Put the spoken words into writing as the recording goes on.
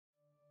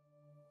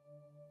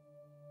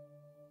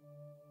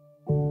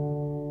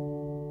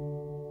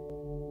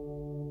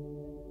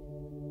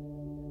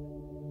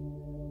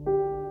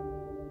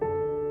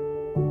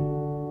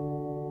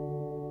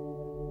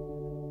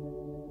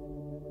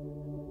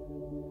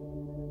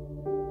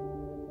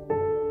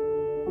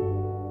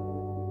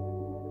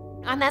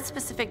On that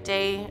specific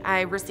day,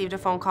 I received a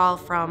phone call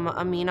from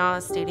Amena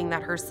stating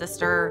that her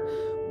sister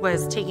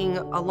was taking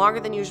a longer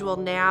than usual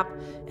nap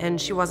and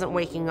she wasn't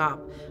waking up.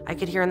 I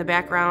could hear in the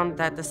background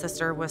that the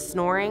sister was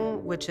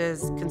snoring, which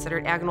is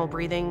considered agonal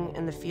breathing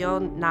in the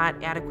field,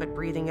 not adequate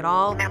breathing at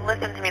all. Ma'am,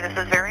 listen to me, this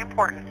is very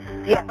important.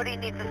 Somebody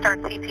needs to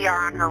start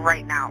CPR on her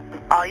right now.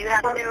 All you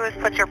have to do is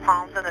put your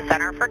palms in the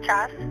center of her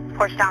chest,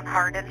 push down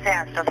hard and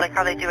fast, just like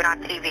how they do it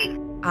on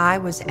TV. I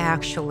was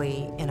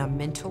actually in a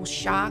mental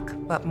shock,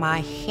 but my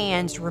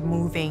hands were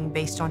moving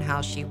based on how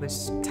she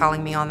was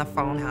telling me on the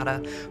phone how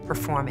to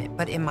perform it.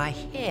 But in my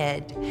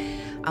head,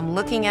 I'm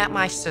looking at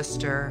my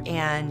sister,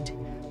 and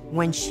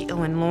when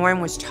Lauren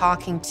was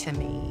talking to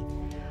me,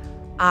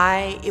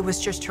 it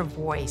was just her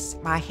voice.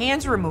 My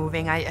hands were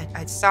moving.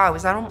 I saw it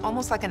was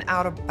almost like an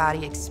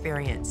out-of-body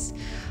experience.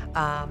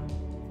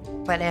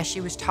 But as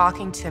she was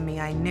talking to me,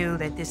 I knew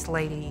that this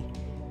lady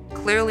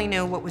clearly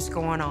knew what was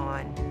going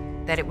on,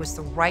 that it was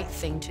the right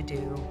thing to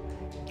do,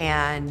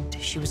 and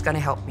she was going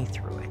to help me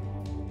through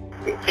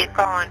it. Keep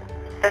going.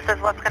 This is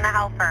what's going to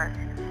help her.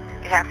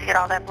 You have to get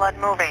all that blood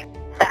moving.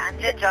 The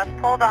engine just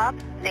pulled up.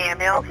 The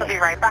ambulance will be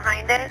right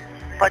behind it,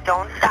 but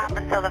don't stop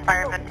until the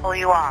firemen pull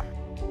you off.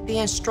 The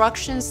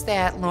instructions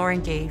that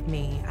Lauren gave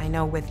me, I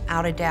know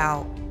without a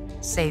doubt,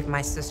 saved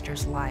my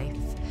sister's life.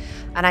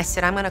 And I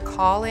said, I'm going to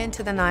call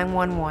into the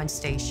 911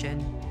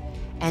 station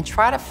and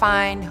try to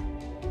find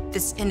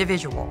this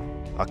individual.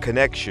 A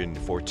connection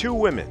for two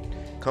women,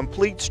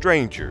 complete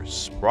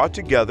strangers, brought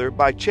together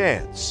by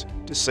chance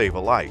to save a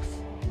life.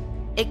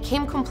 It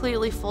came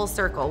completely full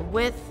circle.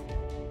 With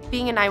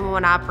being a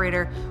 911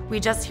 operator, we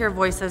just hear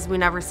voices, we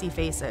never see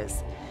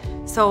faces.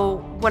 So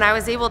when I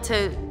was able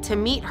to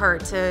meet her,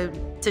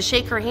 to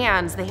shake her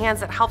hands, the hands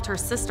that helped her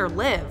sister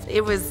live,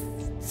 it was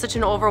such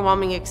an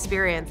overwhelming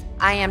experience.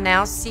 I am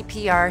now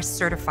CPR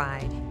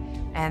certified.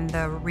 And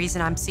the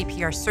reason I'm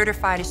CPR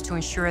certified is to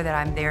ensure that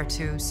I'm there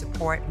to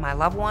support my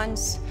loved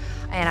ones.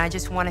 And I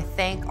just want to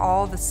thank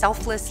all the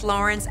selfless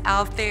Laurens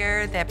out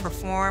there that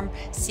perform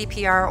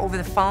CPR over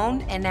the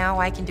phone, and now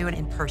I can do it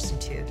in person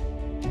too.